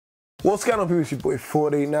What's going on, people? It's your boy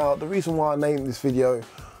 40. Now, the reason why I named this video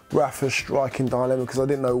Rafa's striking dilemma, because I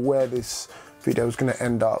didn't know where this video was going to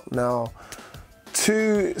end up. Now,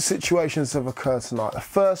 two situations have occurred tonight. The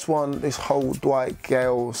first one, this whole Dwight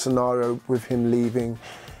Gayle scenario with him leaving,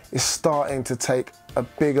 is starting to take a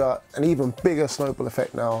bigger, an even bigger snowball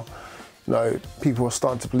effect now. You know, people are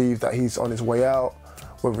starting to believe that he's on his way out,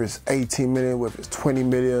 whether it's 18 million, whether it's 20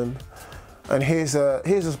 million. And here's a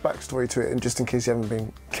backstory to it, and just in case you haven't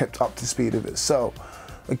been kept up to speed with it. So,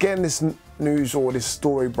 again, this news or this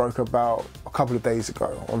story broke about a couple of days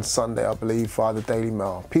ago, on Sunday, I believe, via the Daily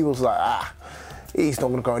Mail. People's like, he's not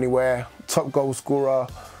going to go anywhere. Top goal scorer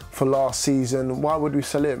for last season. Why would we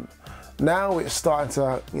sell him? Now it's starting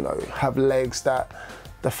to, you know, have legs, that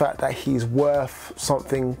the fact that he's worth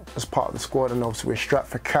something as part of the squad, and obviously we're strapped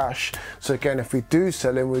for cash. So again, if we do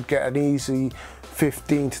sell him, we'd get an easy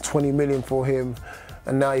 15 to 20 million for him.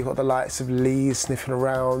 And now you've got the likes of Leeds sniffing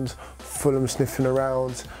around, Fulham sniffing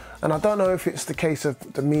around. And I don't know if it's the case of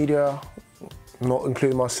the media, not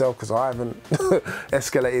including myself, because I haven't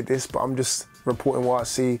escalated this, but I'm just reporting what I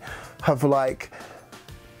see, have like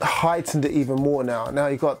heightened it even more now. Now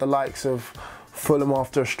you've got the likes of Fulham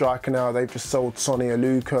after a striker now. They've just sold Sonny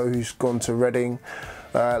Aluko, who's gone to Reading.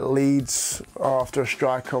 Leeds after a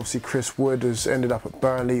striker, obviously Chris Wood has ended up at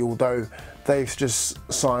Burnley, although they've just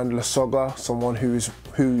signed Lasogga, someone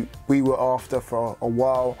who we were after for a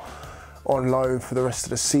while, on loan for the rest of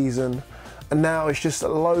the season. And now it's just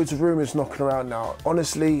loads of rumours knocking around now.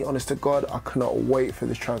 Honestly, honest to God, I cannot wait for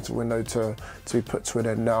this transfer window to be put to an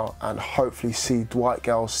end now, and hopefully see Dwight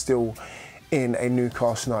Gayle still in a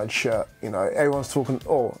Newcastle United shirt. You know, everyone's talking,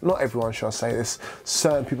 or not everyone, shall I say this,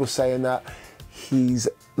 certain people saying that he's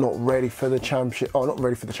not ready for the Championship, not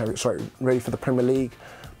ready for the Championship, sorry, ready for the Premier League.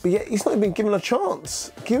 But yet he's not even given a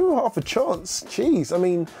chance. Give him half a chance. Jeez, I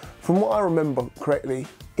mean, from what I remember correctly,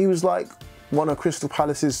 he was like one of Crystal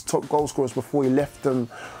Palace's top goal scorers before he left them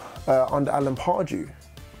under Alan Pardew.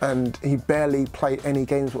 And he barely played any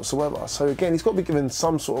games whatsoever. So again, he's got to be given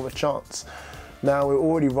some sort of a chance. Now we're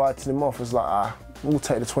already writing him off as like, we'll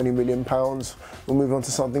take the £20 million, we'll move on to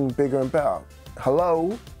something bigger and better.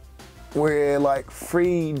 Hello? We're like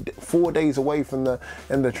 4 days away from the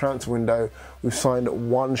end of the transfer window. We've signed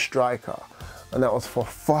one striker, and that was for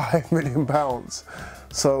 £5 million.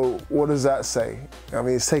 So what does that say? I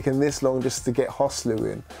mean, it's taken this long just to get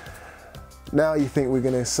Hoslu in. Now you think we're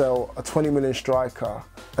going to sell a 20 million striker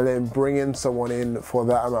and then bring in someone in for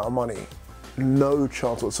that amount of money? No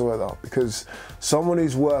chance whatsoever, because someone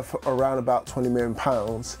who's worth around about £20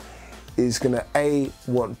 million is going to A,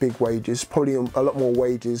 want big wages, probably a lot more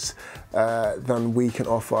wages than we can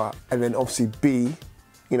offer, and then obviously B,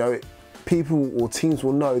 you know, people or teams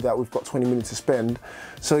will know that we've got 20 million to spend,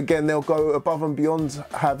 so again they'll go above and beyond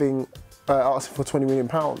having asking for £20 million.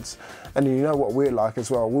 And you know what we're like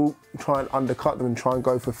as well, we'll try and undercut them and try and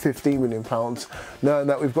go for £15 million, knowing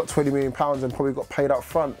that we've got £20 million and probably got paid up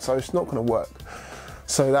front, so it's not going to work.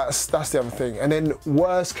 So that's the other thing. And then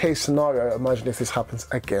worst case scenario, imagine if this happens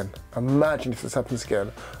again. Imagine if this happens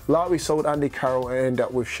again. Like we sold Andy Carroll and end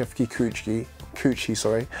up with Shefki Kucci,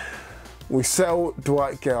 sorry. We sell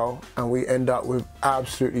Dwight Gayle and we end up with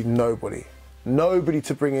absolutely nobody. Nobody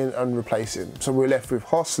to bring in and replace him. So we're left with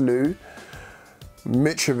Hoslu,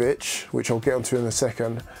 Mitrovic, which I'll get onto in a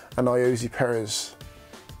second, and Ayoze Perez.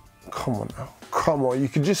 Come on now, come on. You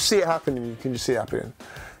can just see it happening, you can just see it happening.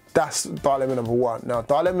 That's dilemma number one. Now,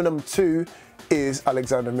 dilemma number two is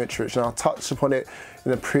Aleksandr Mitrovic. Now, I touched upon it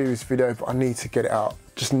in the previous video, but I need to get it out.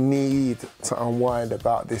 Just need to unwind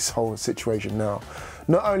about this whole situation now.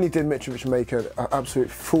 Not only did Mitrovic make an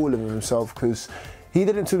absolute fool of himself, because he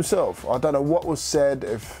did it to himself. I don't know what was said,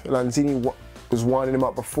 if Lanzini was winding him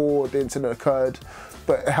up before the incident occurred,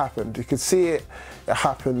 but it happened. You could see it, it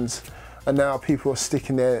happened, and now people are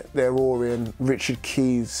sticking their oar in. Richard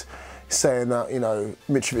Keys saying that, you know,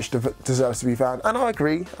 Mitrovic deserves to be banned, and I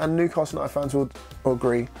agree, and Newcastle United fans will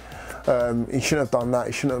agree. He shouldn't have done that,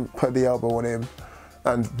 he shouldn't have put the elbow on him.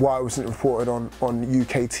 And why wasn't it reported on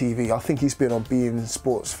UK TV? I think he's been on beIN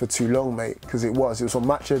Sports for too long, mate, because it was on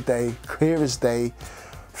Match of the Day, clear as day,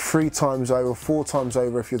 3 times over, 4 times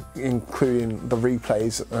over if you're including the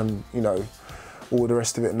replays and, you know, all the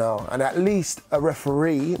rest of it now. And at least a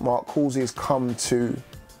referee, Mark Halsey, has come to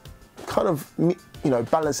kind of, you know,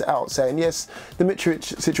 balance it out, saying yes, the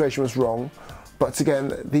Mitrovic situation was wrong, but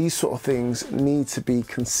again, these sort of things need to be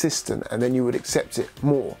consistent, and then you would accept it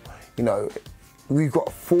more. You know, we've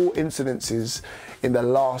got 4 incidences in the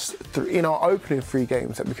last 3, in our opening 3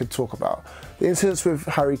 games that we could talk about. The incidents with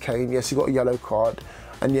Harry Kane, yes, he got a yellow card,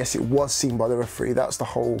 and yes, it was seen by the referee. That's the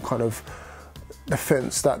whole kind of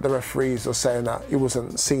defence that the referees are saying that it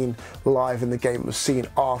wasn't seen live in the game, it was seen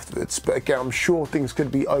afterwards. But again, I'm sure things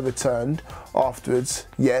could be overturned afterwards.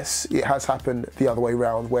 Yes, it has happened the other way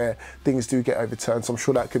around where things do get overturned, so I'm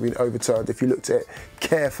sure that could be overturned if you looked at it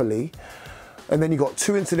carefully. And then you got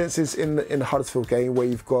two incidences in the Huddersfield game where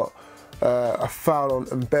you've got a foul on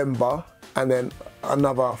Mbemba and then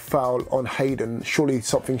another foul on Hayden. Surely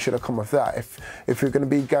something should have come of that. If you're going to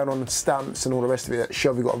be going on stamps and all the rest of it that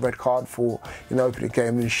Shelby got a red card for in the opening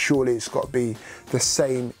game, then surely it's got to be the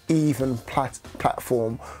same even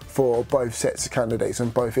platform for both sets of candidates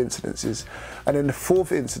and both incidences. And then the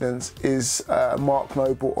fourth incident is Mark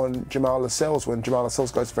Noble on Jamal Lascelles, when Jamal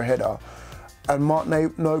Lascelles goes for a header and Mark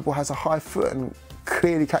Noble has a high foot and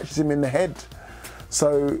clearly catches him in the head.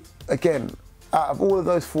 So again, out of all of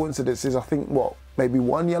those four incidences, I think maybe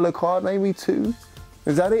one yellow card, maybe two.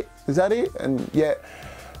 Is that it? Is that it? And yet,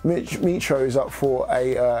 Mitro is up for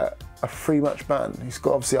a 3-match ban. He's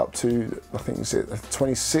got obviously up to, I think it's the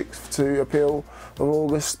 26th to appeal of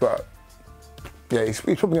August, but yeah, he's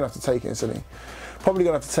probably gonna have to take it, isn't he? Probably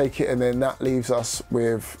gonna have to take it, and then that leaves us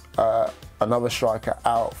with another striker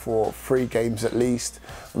out for 3 games at least.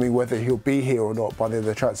 I mean, whether he'll be here or not by the end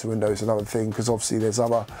of the transfer window is another thing, because obviously there's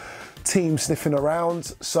other teams sniffing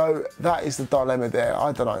around. So that is the dilemma there.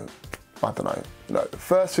 I don't know. No,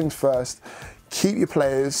 first things first, keep your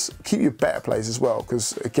players, keep your better players as well,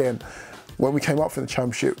 because again, when we came up from the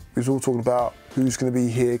Championship, we was all talking about who's going to be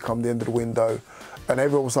here come the end of the window, and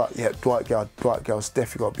everyone was like, yeah, Dwight Gayle's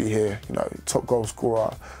definitely got to be here, you know, top goal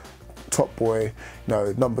scorer, top boy, you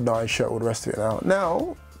know, number 9 shirt, all the rest of it.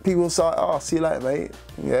 Now people say, oh, see you later, mate,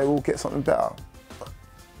 yeah, we'll get something better.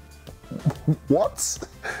 What?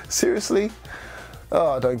 Seriously?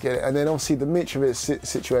 Oh, I don't get it. And then obviously the Mitrovic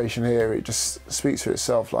situation here, it just speaks for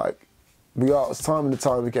itself. Like, we ask time and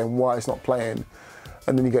time again why he's not playing,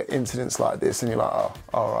 and then you get incidents like this and you're like, oh,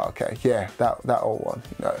 all right, okay, yeah, that old one,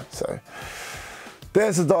 you know. So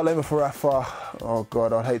there's a dilemma for Rafa. Oh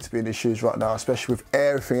God, I'd hate to be in his shoes right now, especially with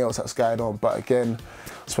everything else that's going on. But again,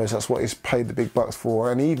 I suppose that's what he's paid the big bucks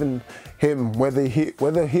for. And even him, whether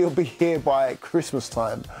he'll be here by Christmas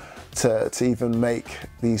time to even make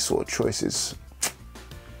these sort of choices.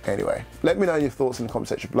 Anyway, let me know your thoughts in the comment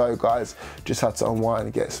section below, guys. Just had to unwind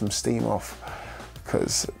and get some steam off,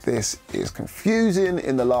 because this is confusing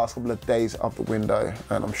in the last couple of days of the window,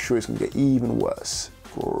 and I'm sure it's going to get even worse.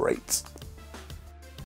 Great.